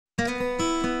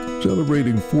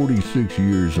Celebrating 46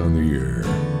 years on the air,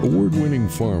 award-winning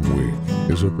Farmweek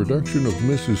is a production of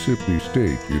Mississippi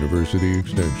State University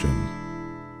Extension.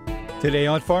 Today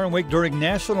on Farm Week during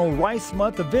National Rice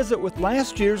Month, a visit with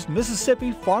last year's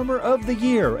Mississippi Farmer of the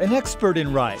Year, an expert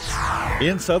in rice.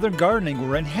 In Southern Gardening,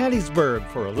 we're in Hattiesburg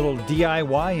for a little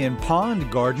DIY in pond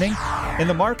gardening. In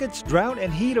the markets, drought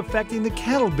and heat affecting the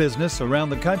cattle business around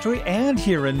the country and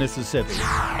here in Mississippi.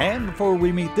 And before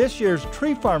we meet this year's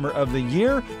Tree Farmer of the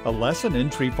Year, a lesson in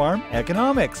tree farm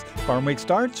economics. Farm Week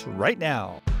starts right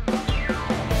now.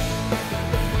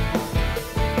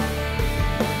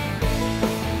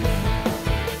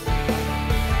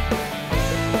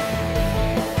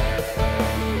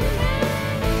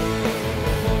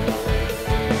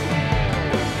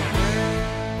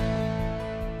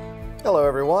 Hello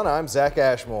everyone, I'm Zach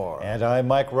Ashmore. And I'm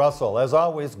Mike Russell. As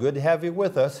always, good to have you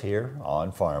with us here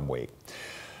on Farm Week.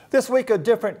 This week, a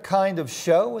different kind of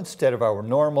show instead of our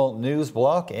normal news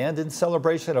block, and in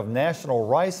celebration of National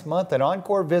Rice Month, an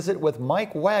encore visit with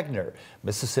Mike Wagner,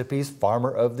 Mississippi's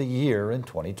Farmer of the Year in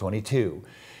 2022.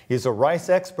 He's a rice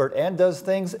expert and does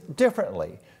things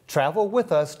differently. Travel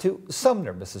with us to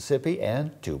Sumner, Mississippi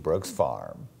and Two Brooks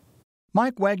Farm.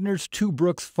 Mike Wagner's Two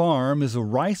Brooks Farm is a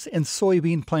rice and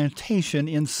soybean plantation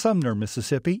in Sumner,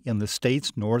 Mississippi, in the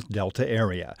state's North Delta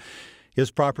area. His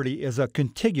property is a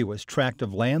contiguous tract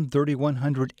of land,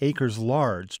 3,100 acres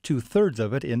large, 2/3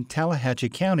 of it in Tallahatchie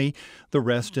County, the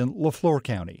rest in Leflore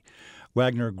County.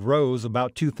 Wagner grows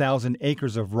about 2,000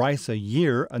 acres of rice a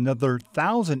year, another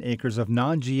 1,000 acres of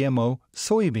non-GMO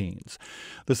soybeans.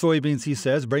 The soybeans, he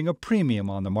says, bring a premium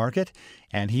on the market,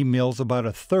 and he mills about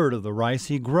 1/3 of the rice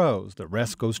he grows. The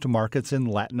rest goes to markets in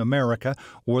Latin America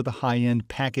or the high-end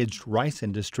packaged rice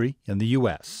industry in the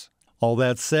U.S. All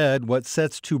that said, what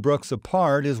sets Two Brooks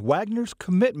apart is Wagner's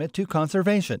commitment to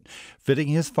conservation, fitting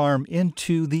his farm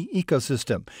into the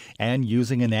ecosystem, and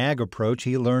using an ag approach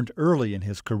he learned early in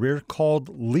his career called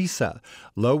LISA,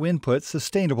 Low Input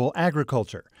Sustainable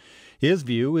Agriculture. His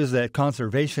view is that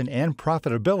conservation and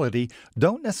profitability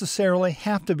don't necessarily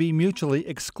have to be mutually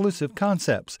exclusive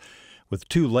concepts. With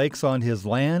 2 lakes on his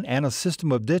land and a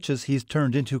system of ditches he's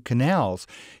turned into canals,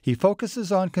 he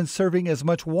focuses on conserving as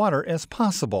much water as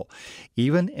possible,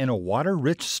 even in a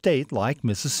water-rich state like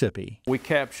Mississippi. We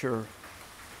capture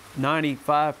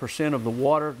 95% of the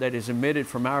water that is emitted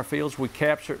from our fields. We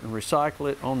capture it and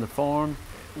recycle it on the farm.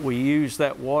 We use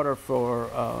that water for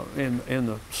in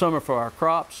the summer for our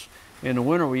crops. In the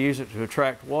winter, we use it to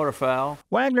attract waterfowl.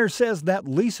 Wagner says that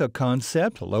LISA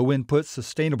concept, low-input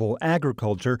sustainable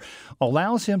agriculture,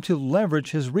 allows him to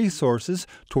leverage his resources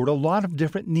toward a lot of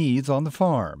different needs on the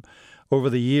farm. Over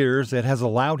the years, it has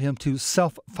allowed him to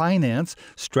self-finance,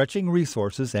 stretching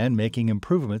resources and making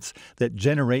improvements that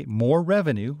generate more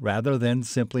revenue rather than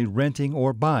simply renting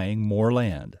or buying more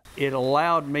land. It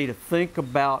allowed me to think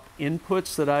about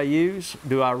inputs that I use.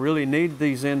 Do I really need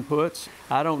these inputs?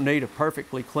 I don't need a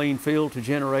perfectly clean field to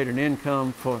generate an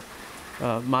income for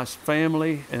my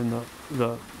family and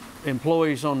the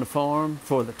employees on the farm,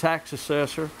 for the tax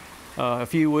assessor. A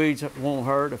few weeds won't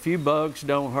hurt, a few bugs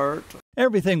don't hurt.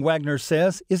 Everything, Wagner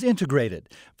says, is integrated,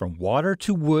 from water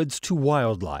to woods to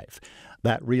wildlife.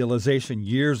 That realization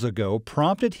years ago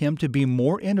prompted him to be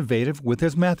more innovative with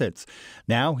his methods.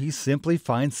 Now he simply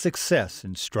finds success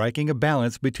in striking a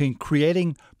balance between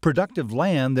creating productive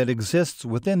land that exists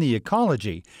within the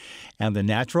ecology and the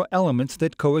natural elements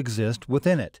that coexist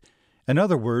within it. In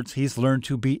other words, he's learned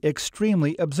to be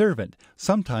extremely observant,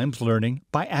 sometimes learning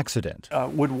by accident. I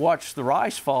would watch the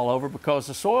rice fall over because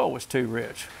the soil was too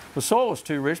rich. The soil was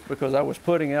too rich because I was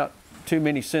putting out too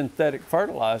many synthetic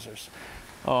fertilizers.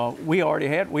 We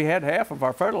had half of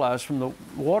our fertilizers from the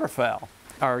waterfowl.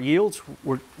 Our yields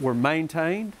were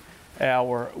maintained.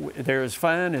 They're as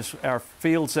fine as our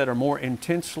fields that are more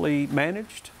intensely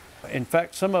managed. In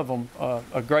fact, some of them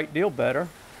a great deal better.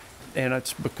 And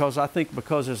it's because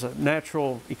there's a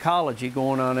natural ecology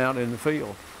going on out in the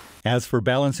field. As for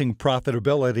balancing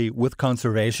profitability with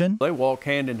conservation, they walk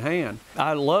hand in hand.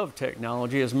 I love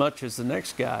technology as much as the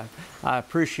next guy. I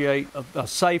appreciate a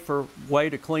safer way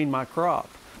to clean my crop,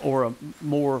 or a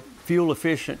more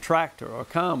fuel-efficient tractor or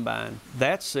combine.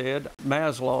 That said,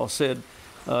 Maslow said,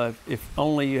 if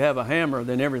only you have a hammer,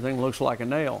 then everything looks like a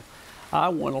nail. I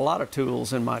want a lot of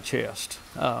tools in my chest.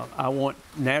 I want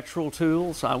natural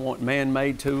tools. I want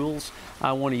man-made tools.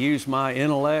 I want to use my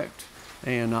intellect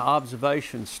and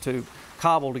observations to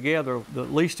cobble together the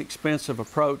least expensive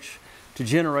approach to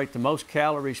generate the most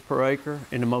calories per acre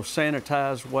in the most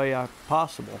sanitized way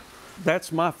possible.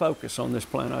 That's my focus on this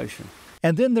plantation.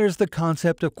 And then there's the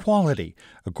concept of quality.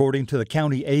 According to the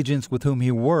county agents with whom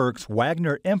he works,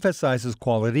 Wagner emphasizes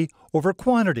quality over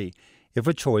quantity if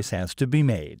a choice has to be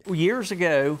made. Years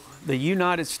ago, the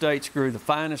United States grew the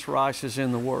finest rices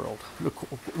in the world.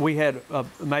 We had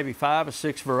maybe 5 or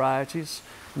 6 varieties.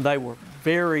 They were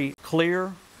very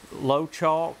clear, low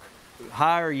chalk,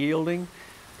 higher yielding,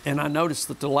 and I noticed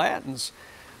that the Latins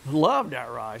loved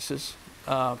our rices,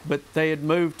 but they had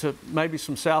moved to maybe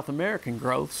some South American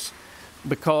growths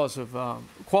because of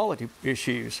quality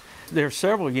issues. There are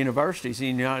several universities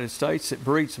in the United States that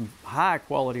breed some high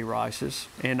quality rices,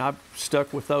 and I've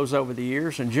stuck with those over the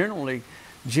years and generally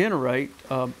generate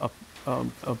a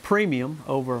premium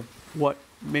over what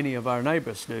many of our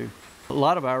neighbors do. A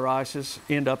lot of our rices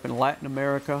end up in Latin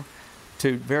America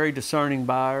to very discerning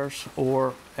buyers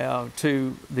or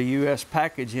to the U.S.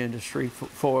 package industry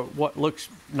for what looks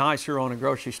nicer on a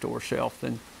grocery store shelf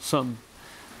than some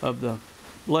of the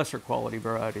lesser quality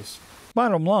varieties.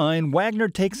 Bottom line, Wagner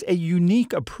takes a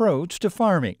unique approach to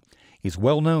farming. He's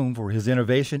well known for his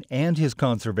innovation and his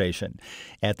conservation.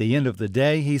 At the end of the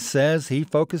day, he says he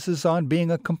focuses on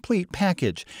being a complete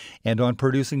package and on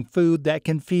producing food that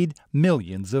can feed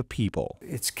millions of people.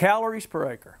 It's calories per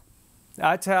acre.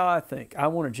 That's how I think. I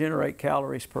want to generate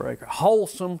calories per acre,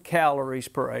 wholesome calories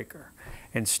per acre,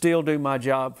 and still do my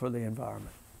job for the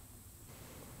environment.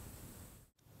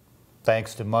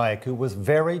 Thanks to Mike, who was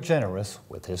very generous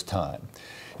with his time.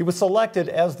 He was selected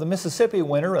as the Mississippi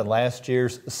winner in last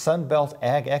year's Sunbelt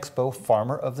Ag Expo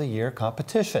Farmer of the Year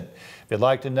competition. If you'd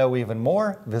like to know even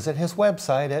more, visit his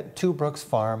website at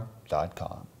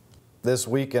twobrooksfarm.com. This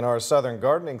week in our Southern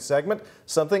Gardening segment,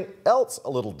 something else a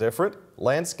little different,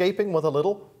 landscaping with a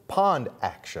little pond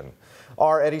action.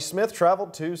 Our Eddie Smith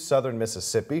traveled to southern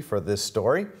Mississippi for this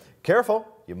story. Careful,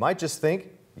 you might just think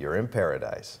you're in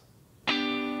paradise.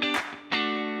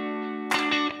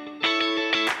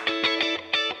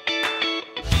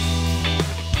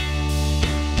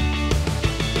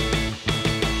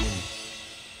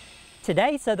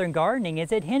 Today, Southern Gardening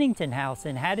is at Hennington House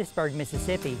in Hattiesburg,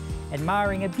 Mississippi,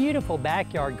 admiring a beautiful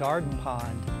backyard garden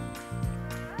pond.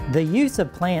 The use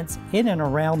of plants in and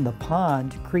around the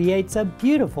pond creates a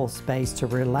beautiful space to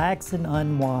relax and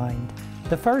unwind.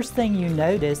 The first thing you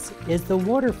notice is the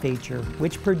water feature,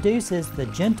 which produces the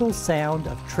gentle sound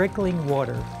of trickling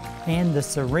water and the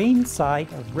serene sight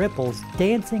of ripples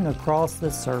dancing across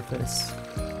the surface.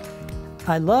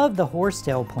 I love the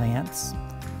horsetail plants.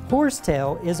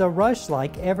 Horsetail is a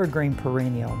rush-like evergreen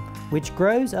perennial which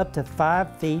grows up to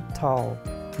 5 feet tall.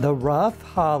 The rough,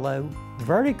 hollow,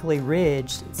 vertically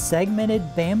ridged,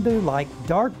 segmented bamboo-like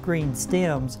dark green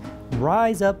stems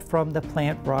rise up from the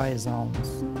plant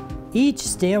rhizomes. Each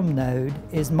stem node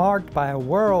is marked by a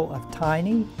whorl of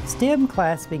tiny,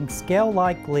 stem-clasping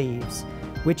scale-like leaves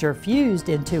which are fused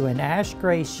into an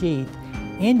ash-gray sheath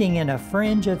ending in a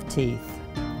fringe of teeth.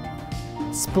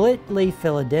 Split-leaf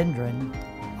philodendron,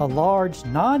 a large,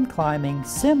 non-climbing,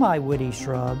 semi-woody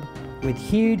shrub with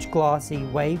huge, glossy,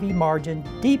 wavy-margined,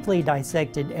 deeply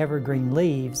dissected evergreen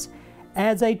leaves,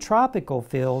 adds a tropical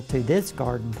feel to this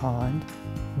garden pond.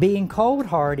 Being cold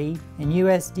hardy in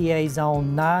USDA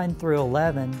Zone 9 through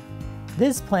 11,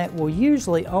 this plant will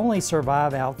usually only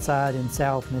survive outside in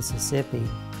South Mississippi.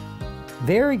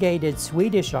 Variegated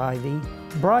Swedish ivy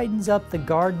brightens up the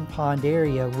garden pond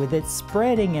area with its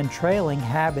spreading and trailing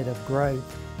habit of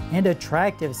growth and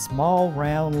attractive small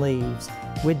round leaves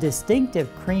with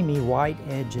distinctive creamy white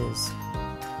edges.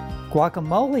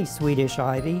 Guacamole Swedish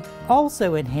ivy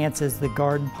also enhances the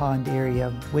garden pond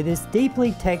area with its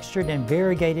deeply textured and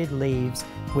variegated leaves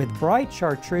with bright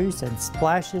chartreuse and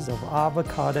splashes of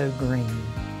avocado green.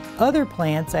 Other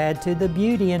plants add to the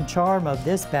beauty and charm of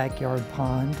this backyard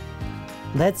pond.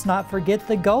 Let's not forget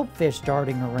the goldfish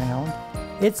darting around.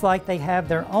 It's like they have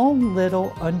their own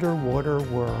little underwater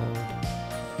world.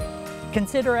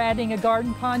 Consider adding a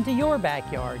garden pond to your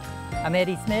backyard. I'm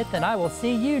Eddie Smith, and I will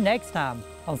see you next time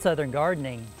on Southern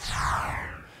Gardening.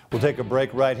 We'll take a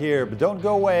break right here, but don't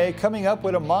go away. Coming up,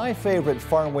 one of my favorite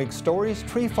Farm Week stories,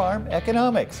 tree farm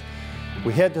economics.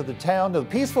 We head to the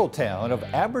peaceful town of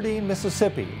Aberdeen,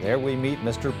 Mississippi. There we meet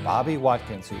Mr. Bobby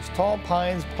Watkins, whose tall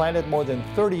pines planted more than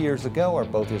 30 years ago are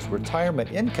both his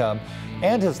retirement income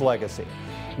and his legacy.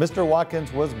 Mr.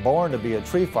 Watkins was born to be a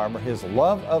tree farmer. His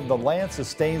love of the land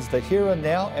sustains the here and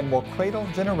now and will cradle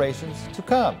generations to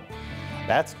come.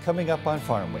 That's coming up on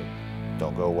Farm Week.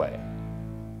 Don't go away.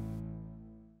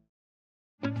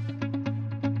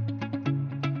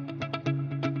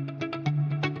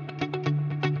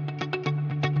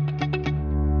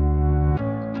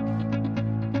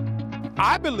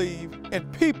 I believe in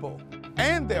people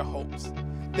and their hopes,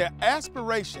 their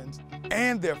aspirations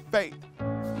and their faith.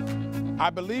 I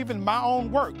believe in my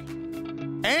own work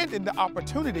and in the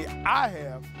opportunity I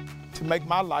have to make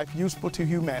my life useful to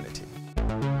humanity.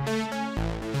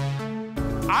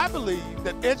 I believe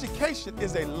that education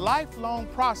is a lifelong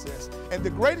process, and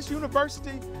the greatest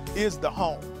university is the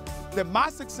home. That my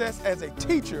success as a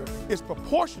teacher is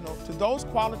proportional to those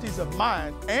qualities of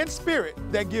mind and spirit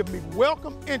that give me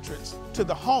welcome entrance to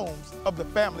the homes of the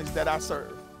families that I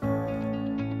serve.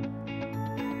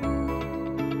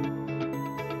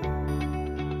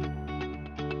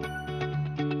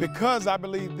 Because I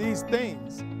believe these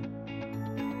things,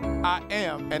 I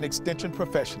am an extension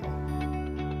professional.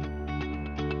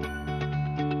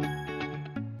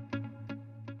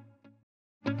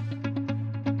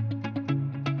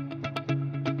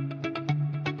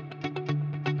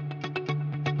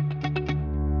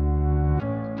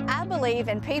 I believe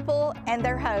in people and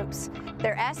their hopes,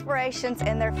 their aspirations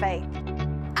and their faith.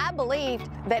 I believe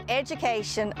that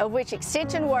education, of which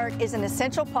extension work is an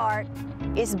essential part,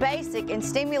 is basic in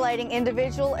stimulating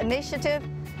individual initiative,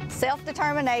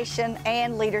 self-determination,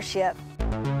 and leadership.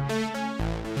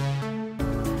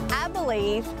 I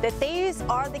believe that these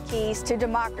are the keys to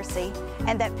democracy,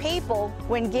 and that people,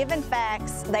 when given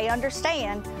facts they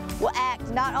understand, will act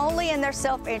not only in their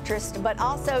self-interest, but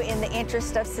also in the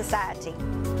interest of society.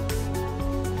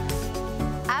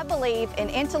 I believe in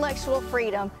intellectual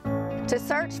freedom to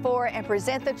search for and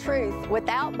present the truth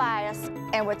without bias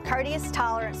and with courteous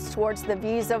tolerance towards the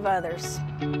views of others.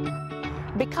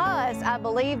 Because I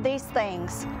believe these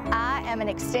things, I am an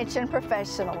extension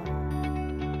professional.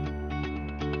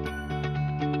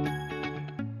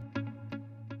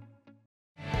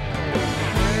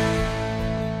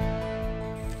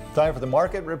 Time for the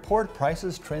market report.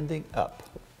 Prices trending up.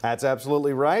 That's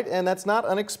absolutely right, and that's not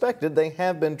unexpected. They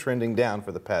have been trending down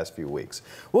for the past few weeks.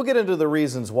 We'll get into the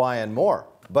reasons why and more.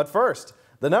 But first,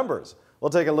 the numbers.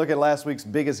 We'll take a look at last week's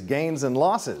biggest gains and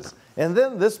losses, and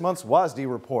then this month's WASDE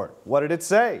report. What did it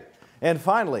say? And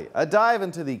finally, a dive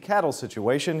into the cattle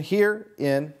situation here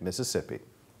in Mississippi.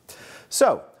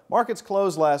 So, markets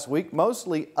closed last week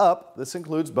mostly up. This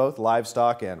includes both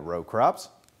livestock and row crops.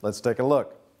 Let's take a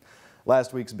look.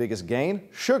 Last week's biggest gain,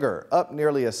 sugar, up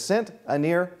nearly a cent, a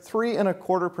near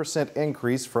 3.25%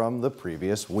 increase from the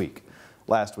previous week.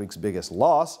 Last week's biggest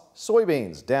loss,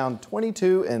 soybeans, down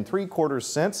 22.75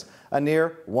 cents, a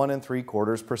near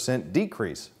 1.75%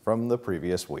 decrease from the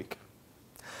previous week.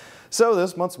 So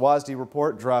this month's WASDE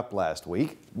report dropped last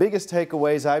week. Biggest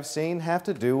takeaways I've seen have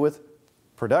to do with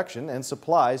production and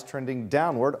supplies trending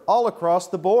downward all across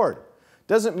the board.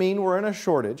 Doesn't mean we're in a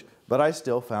shortage, but I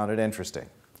still found it interesting.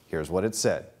 Here's what it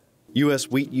said.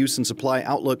 U.S. wheat use and supply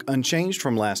outlook unchanged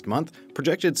from last month.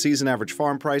 Projected season average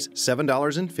farm price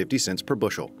 $7.50 per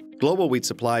bushel. Global wheat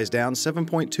supplies down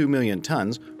 7.2 million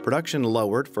tons. Production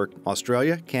lowered for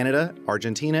Australia, Canada,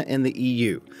 Argentina, and the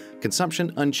EU.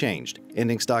 Consumption unchanged.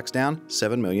 Ending stocks down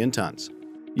 7 million tons.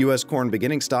 U.S. corn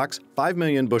beginning stocks 5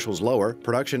 million bushels lower.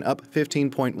 Production up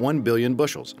 15.1 billion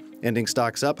bushels. Ending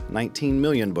stocks up 19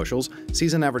 million bushels.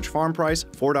 Season average farm price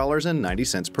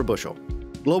 $4.90 per bushel.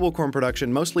 Global corn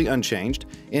production mostly unchanged,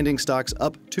 ending stocks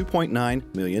up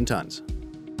 2.9 million tons.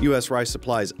 U.S. rice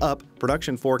supplies up,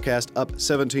 production forecast up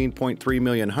 17.3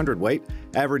 million hundredweight,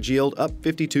 average yield up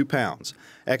 52 pounds.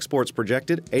 Exports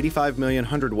projected 85 million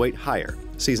hundredweight higher.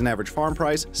 Season average farm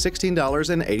price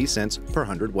 $16.80 per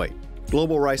hundredweight.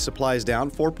 Global rice supplies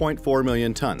down 4.4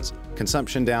 million tons.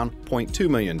 Consumption down 0.2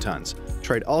 million tons.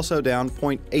 Trade also down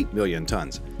 0.8 million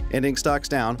tons. Ending stocks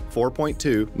down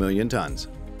 4.2 million tons.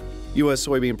 U.S.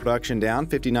 soybean production down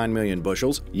 59 million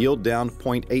bushels, yield down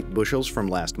 0.8 bushels from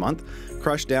last month,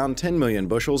 crush down 10 million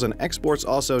bushels, and exports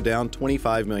also down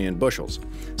 25 million bushels.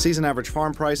 Season average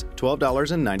farm price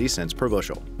 $12.90 per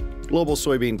bushel. Global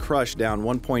soybean crush down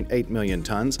 1.8 million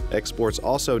tons, exports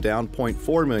also down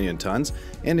 0.4 million tons,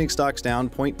 ending stocks down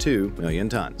 0.2 million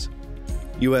tons.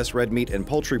 U.S. red meat and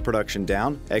poultry production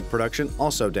down, egg production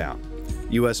also down.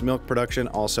 U.S. milk production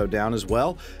also down as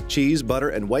well. Cheese, butter,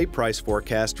 and whey price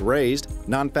forecast raised.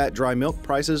 Non-fat dry milk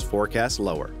prices forecast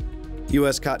lower.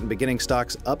 U.S. cotton beginning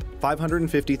stocks up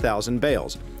 550,000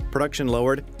 bales. Production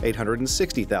lowered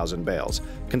 860,000 bales.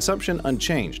 Consumption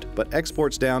unchanged, but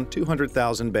exports down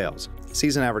 200,000 bales.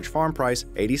 Season average farm price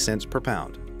 80 cents per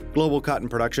pound. Global cotton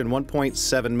production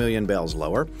 1.7 million bales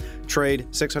lower. Trade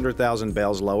 600,000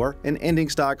 bales lower. And ending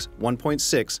stocks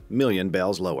 1.6 million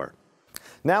bales lower.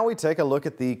 Now we take a look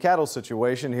at the cattle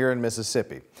situation here in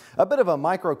Mississippi. A bit of a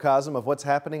microcosm of what's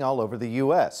happening all over the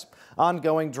U.S.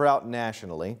 Ongoing drought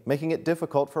nationally, making it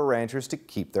difficult for ranchers to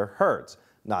keep their herds.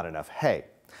 Not enough hay.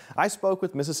 I spoke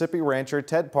with Mississippi rancher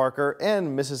Ted Parker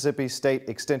and Mississippi State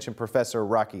Extension Professor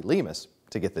Rocky Lemus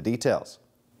to get the details.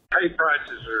 Hay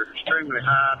prices are extremely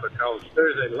high because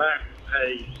there's a lack of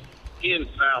hay in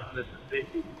South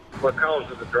Mississippi because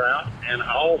of the drought, and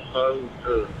also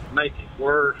to make it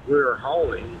worse, we're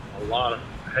hauling a lot of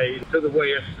hay to the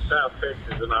west, to South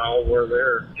Texas and all, where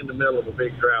they're in the middle of a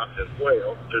big drought as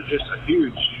well. There's just a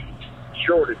huge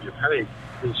shortage of hay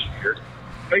this year.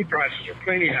 Hay prices are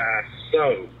plenty high,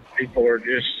 so people are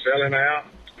just selling out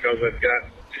because they've got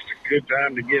just a good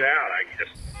time to get out, I guess.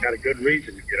 Got a good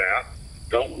reason to get out.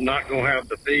 Not going to have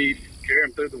the feed to carry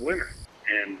them through the winter,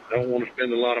 and don't want to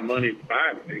spend a lot of money to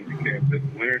buy the feed to carry them through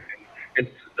the winter. And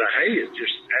the hay is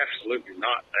just absolutely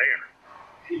not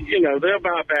there. You know, they'll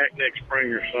buy back next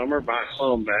spring or summer, buy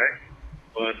some back,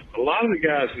 but a lot of the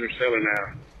guys that are selling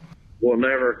out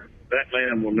that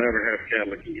land will never have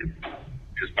cattle again,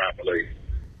 just my belief.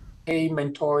 Hay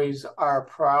inventories are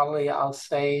probably, I'll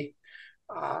say,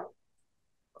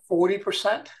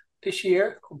 40% this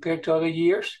year compared to other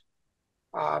years,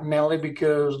 mainly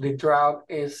because the drought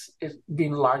is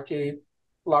being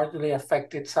largely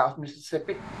affected South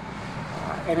Mississippi.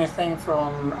 Anything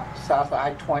from south of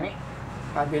I-20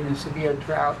 have been in severe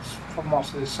droughts for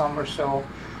most of the summer, so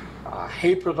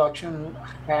hay production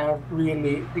have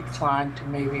really declined to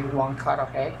maybe 1 cut of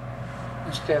hay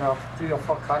instead of 3 or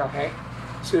 4 cut of hay.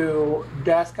 So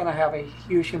that's going to have a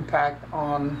huge impact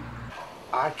on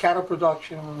cattle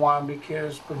production, one,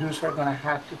 because producers are going to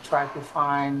have to try to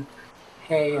find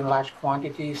hay in large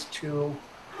quantities to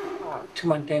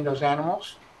maintain those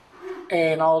animals.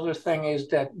 And other thing is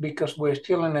that because we're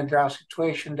still in a drought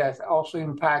situation, that's also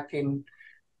impacting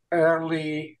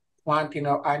early planting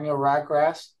of annual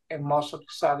ryegrass in most of the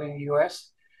southern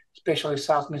U.S., especially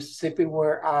South Mississippi,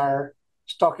 where our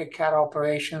stocked cattle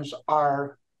operations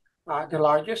are the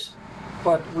largest.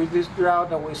 But with this drought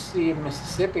that we see in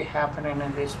Mississippi happening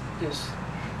in this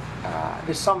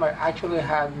summer, actually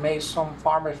have made some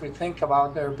farmers rethink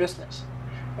about their business.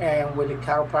 And with the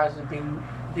cattle prices being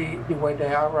the way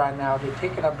they are right now, they're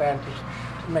taking advantage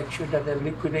to make sure that they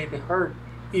liquidate the herd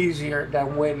easier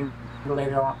than waiting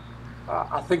later on.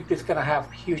 I think this is going to have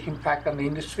a huge impact on the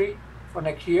industry for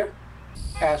next year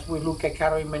as we look at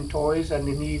cattle inventories and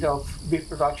the need of beef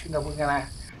production that we're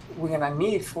gonna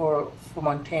need for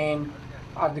maintain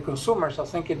the consumers. I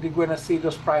think we're going to see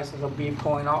those prices of beef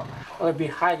going up a little bit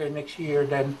higher next year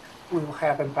than we will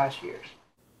have in past years.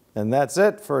 And that's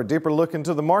it for a deeper look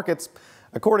into the markets.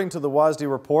 According to the WASDE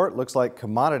report, looks like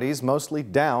commodities mostly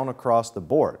down across the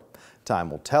board. Time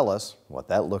will tell us what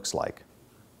that looks like.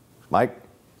 Mike?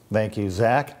 Thank you,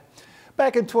 Zach.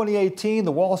 Back in 2018,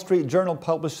 the Wall Street Journal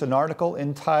published an article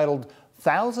entitled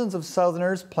 "Thousands of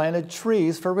Southerners Planted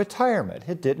Trees for Retirement.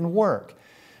 It Didn't Work."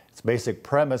 Its basic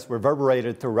premise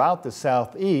reverberated throughout the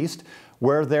Southeast,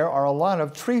 where there are a lot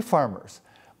of tree farmers.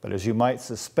 But as you might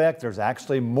suspect, there's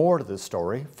actually more to the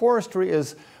story. Forestry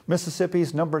is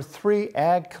Mississippi's #3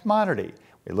 ag commodity.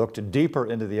 We looked deeper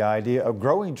into the idea of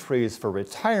growing trees for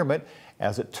retirement.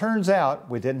 As it turns out,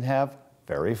 we didn't have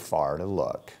very far to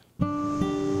look.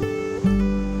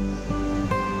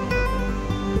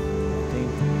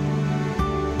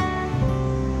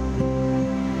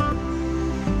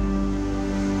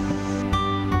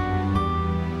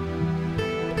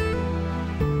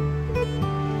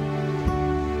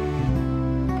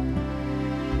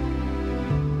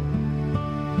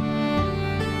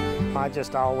 I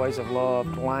just always have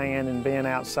loved land and being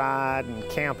outside and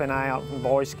camping out and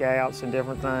Boy Scouts and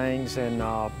different things. And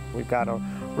we've got a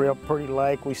real pretty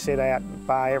lake we sit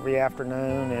by every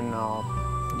afternoon,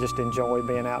 and just enjoy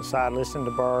being outside, listening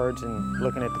to birds and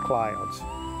looking at the clouds.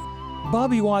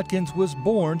 Bobby Watkins was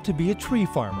born to be a tree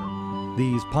farmer.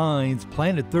 These pines,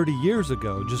 planted 30 years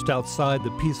ago just outside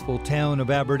the peaceful town of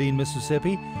Aberdeen,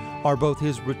 Mississippi, are both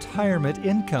his retirement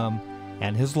income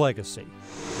and his legacy.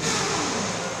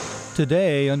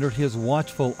 Today, under his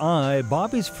watchful eye,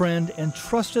 Bobby's friend and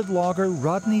trusted logger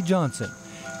Rodney Johnson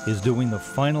is doing the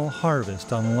final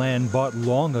harvest on land bought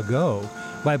long ago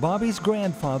by Bobby's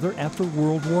grandfather after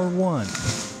World War I.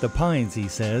 The pines, he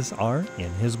says, are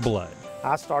in his blood.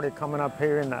 I started coming up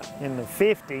here in the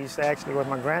 50s, actually, with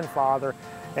my grandfather,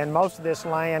 and most of this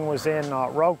land was in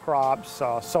row crops,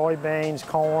 soybeans,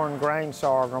 corn, grain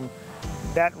sorghum.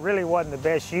 That really wasn't the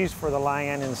best use for the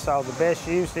land, and so the best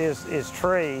use is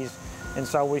trees. And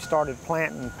so we started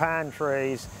planting pine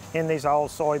trees in these old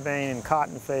soybean and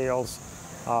cotton fields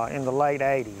in the late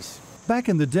 80s. Back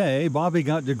in the day, Bobby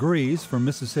got degrees from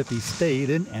Mississippi State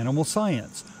in animal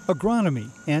science, agronomy,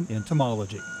 and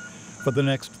entomology. For the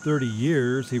next 30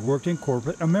 years, he worked in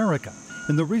corporate America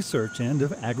in the research end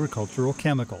of agricultural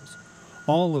chemicals.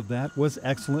 All of that was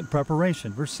excellent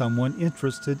preparation for someone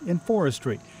interested in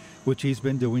forestry, which he's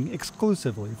been doing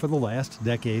exclusively for the last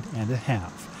decade and a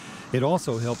half. It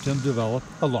also helped him develop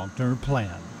a long-term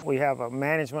plan. We have a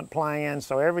management plan,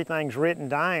 so everything's written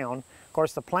down. Of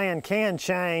course, the plan can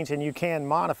change and you can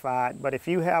modify it, but if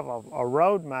you have a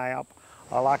road map,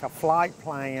 like a flight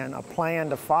plan, a plan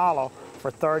to follow for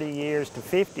 30 years to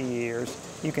 50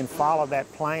 years, you can follow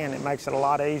that plan. It makes it a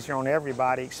lot easier on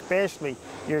everybody, especially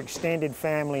your extended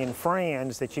family and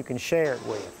friends that you can share it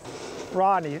with.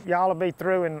 Rodney, y'all will be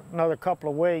through in another couple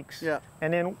of weeks. Yeah.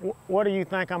 And then what do you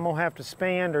think I'm gonna have to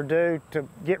spend or do to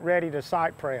get ready to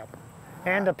site prep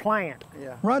and to plant?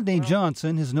 Yeah. Rodney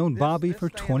Johnson has known Bobby for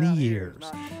 20 years.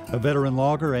 A veteran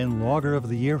logger and Logger of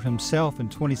the Year himself in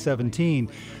 2017,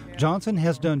 Johnson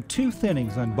has done 2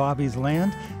 thinnings on Bobby's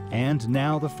land and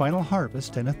now the final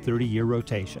harvest in a 30-year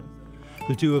rotation.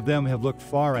 The two of them have looked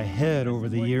far ahead over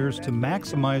the years to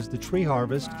maximize the tree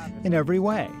harvest in every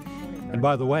way. And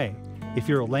by the way, if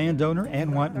you're a landowner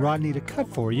and want Rodney to cut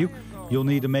for you, you'll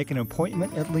need to make an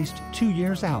appointment at least 2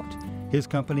 years out. His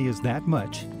company is that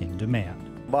much in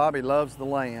demand. Bobby loves the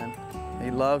land. He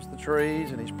loves the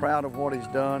trees and he's proud of what he's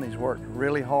done. He's worked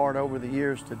really hard over the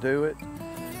years to do it.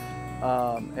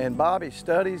 And Bobby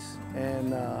studies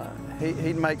and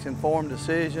he makes informed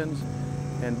decisions.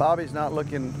 And Bobby's not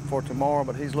looking for tomorrow,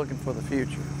 but he's looking for the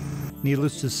future.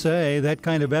 Needless to say, that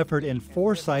kind of effort and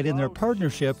foresight in their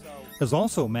partnership has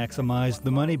also maximized the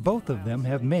money both of them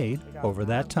have made over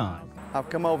that time. I've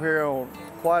come over here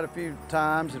quite a few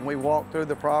times and we walked through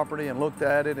the property and looked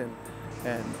at it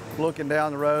and looking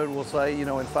down the road, we'll say, you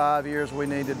know, in 5 years we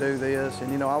need to do this.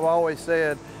 And you know, I've always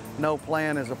said no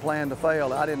plan is a plan to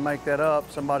fail. I didn't make that up.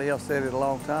 Somebody else said it a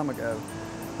long time ago.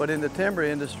 But in the timber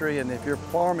industry, and if you're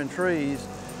farming trees,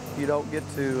 you don't get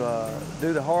to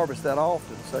do the harvest that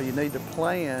often. So you need to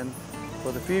plan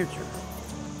for the future.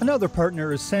 Another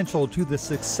partner essential to the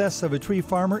success of a tree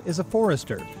farmer is a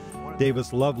forester.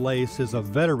 Davis Lovelace is a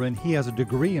veteran. He has a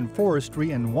degree in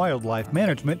forestry and wildlife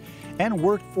management and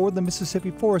worked for the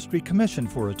Mississippi Forestry Commission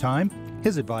for a time.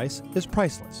 His advice is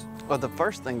priceless. Well, the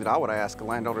first thing that I would ask a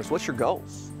landowner is, what's your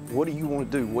goals? What do you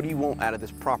want to do? What do you want out of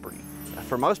this property?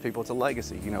 For most people, it's a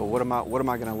legacy. You know, what am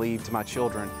I going to leave to my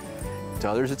children? To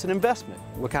others, it's an investment.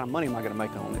 What kind of money am I going to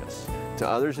make on this? To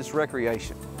others, it's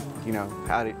recreation. You know,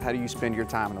 how do you spend your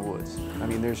time in the woods? I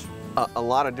mean, there's a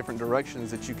lot of different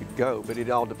directions that you could go, but it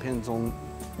all depends on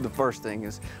the first thing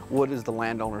is, what is the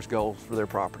landowner's goals for their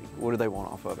property? What do they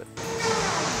want off of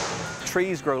it?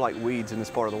 Trees grow like weeds in this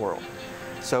part of the world.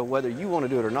 So whether you want to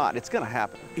do it or not, it's going to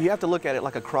happen. You have to look at it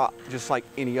like a crop, just like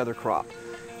any other crop.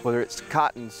 Whether it's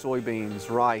cotton, soybeans,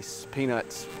 rice,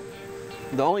 peanuts.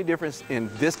 The only difference in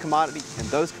this commodity and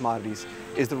those commodities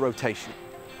is the rotation,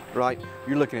 right?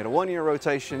 You're looking at a 1-year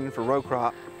rotation for row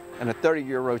crop and a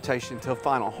 30-year rotation till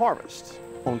final harvest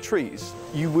on trees.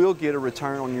 You will get a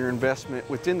return on your investment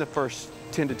within the first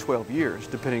 10 to 12 years,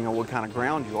 depending on what kind of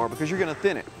ground you are, because you're going to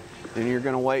thin it. Then you're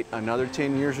going to wait another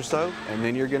 10 years or so, and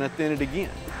then you're going to thin it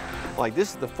again. Like, this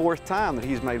is the 4th time that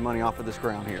he's made money off of this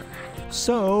ground here.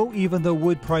 So, even though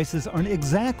wood prices aren't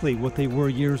exactly what they were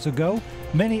years ago,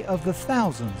 many of the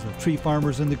thousands of tree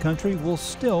farmers in the country will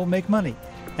still make money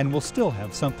and will still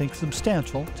have something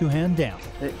substantial to hand down.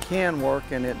 It can work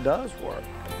and it does work.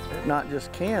 It not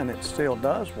just can, it still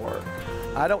does work.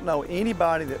 I don't know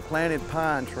anybody that planted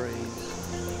pine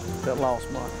trees that lost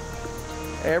money.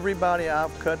 Everybody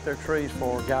I've cut their trees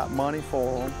for got money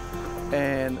for them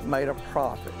and made a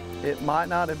profit. It might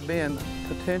not have been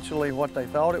potentially what they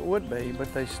thought it would be,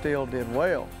 but they still did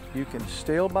well. You can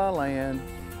still buy land,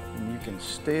 and you can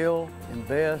still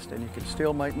invest, and you can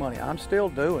still make money. I'm still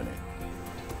doing it.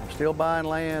 I'm still buying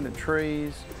land and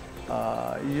trees.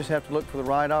 You just have to look for the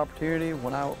right opportunity.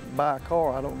 When I buy a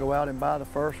car, I don't go out and buy the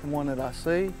first one that I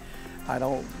see. I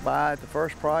don't buy at the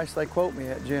first price they quote me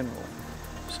at generally.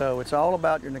 So it's all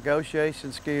about your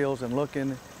negotiation skills and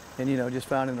looking and, you know, just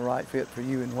finding the right fit for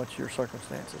you and what your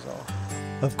circumstances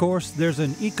are. Of course, there's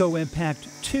an eco-impact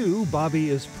too. Bobby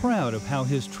is proud of how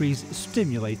his trees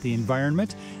stimulate the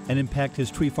environment and impact his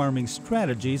tree farming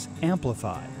strategies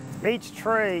amplify. Each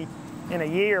tree in a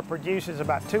year produces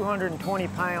about 220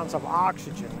 pounds of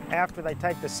oxygen. After they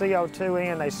take the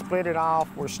CO2 in, they split it off.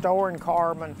 We're storing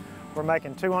carbon. We're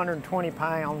making 220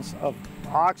 pounds of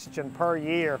oxygen per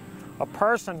year. A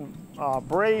person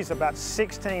breathes about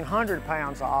 1,600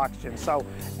 pounds of oxygen. So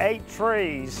 8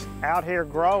 trees out here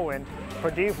growing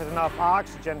produce enough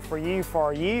oxygen for you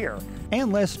for a year.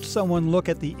 And lest someone look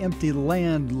at the empty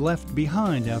land left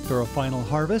behind after a final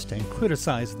harvest and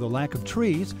criticize the lack of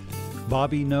trees,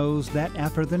 Bobby knows that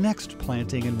after the next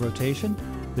planting and rotation,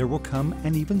 there will come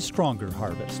an even stronger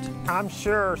harvest. I'm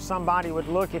sure somebody would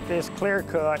look at this clear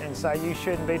cut and say you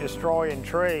shouldn't be destroying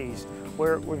trees.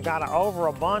 we've got an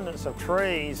overabundance of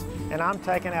trees, and I'm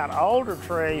taking out older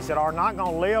trees that are not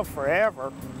going to live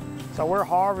forever. So we're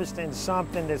harvesting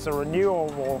something that's a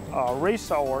renewable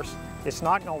resource. It's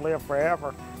not going to live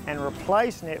forever, and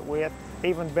replacing it with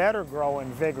even better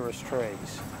growing, vigorous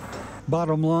trees.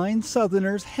 Bottom line,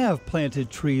 Southerners have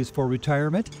planted trees for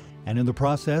retirement and in the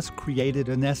process created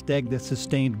a nest egg that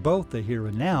sustained both the here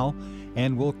and now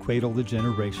and will cradle the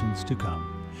generations to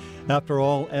come. After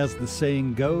all, as the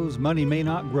saying goes, money may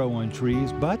not grow on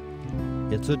trees, but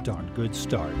it's a darn good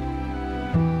start.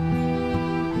 There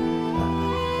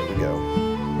we go.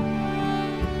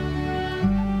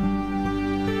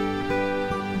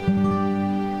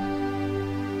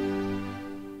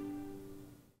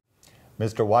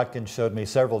 Mr. Watkins showed me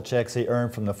several checks he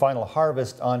earned from the final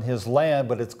harvest on his land,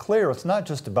 but it's clear it's not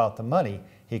just about the money.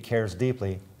 He cares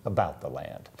deeply about the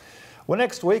land. Well,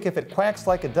 next week, if it quacks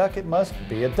like a duck, it must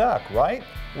be a duck, right?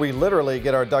 We literally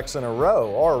get our ducks in a row,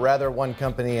 or rather one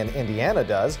company in Indiana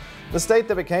does, the state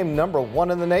that became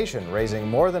 #1 in the nation, raising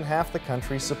more than half the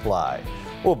country's supply.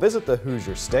 We'll visit the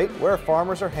Hoosier State, where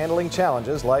farmers are handling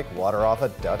challenges like water off a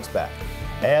duck's back.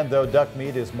 And though duck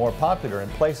meat is more popular in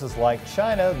places like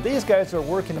China, these guys are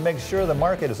working to make sure the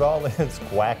market is all it's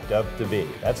quacked up to be.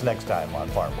 That's next time on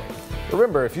Farm Week.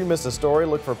 Remember, if you missed a story,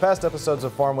 look for past episodes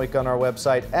of Farm Week on our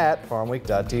website at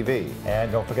farmweek.tv.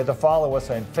 And don't forget to follow us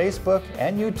on Facebook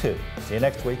and YouTube. See you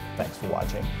next week. Thanks for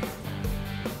watching.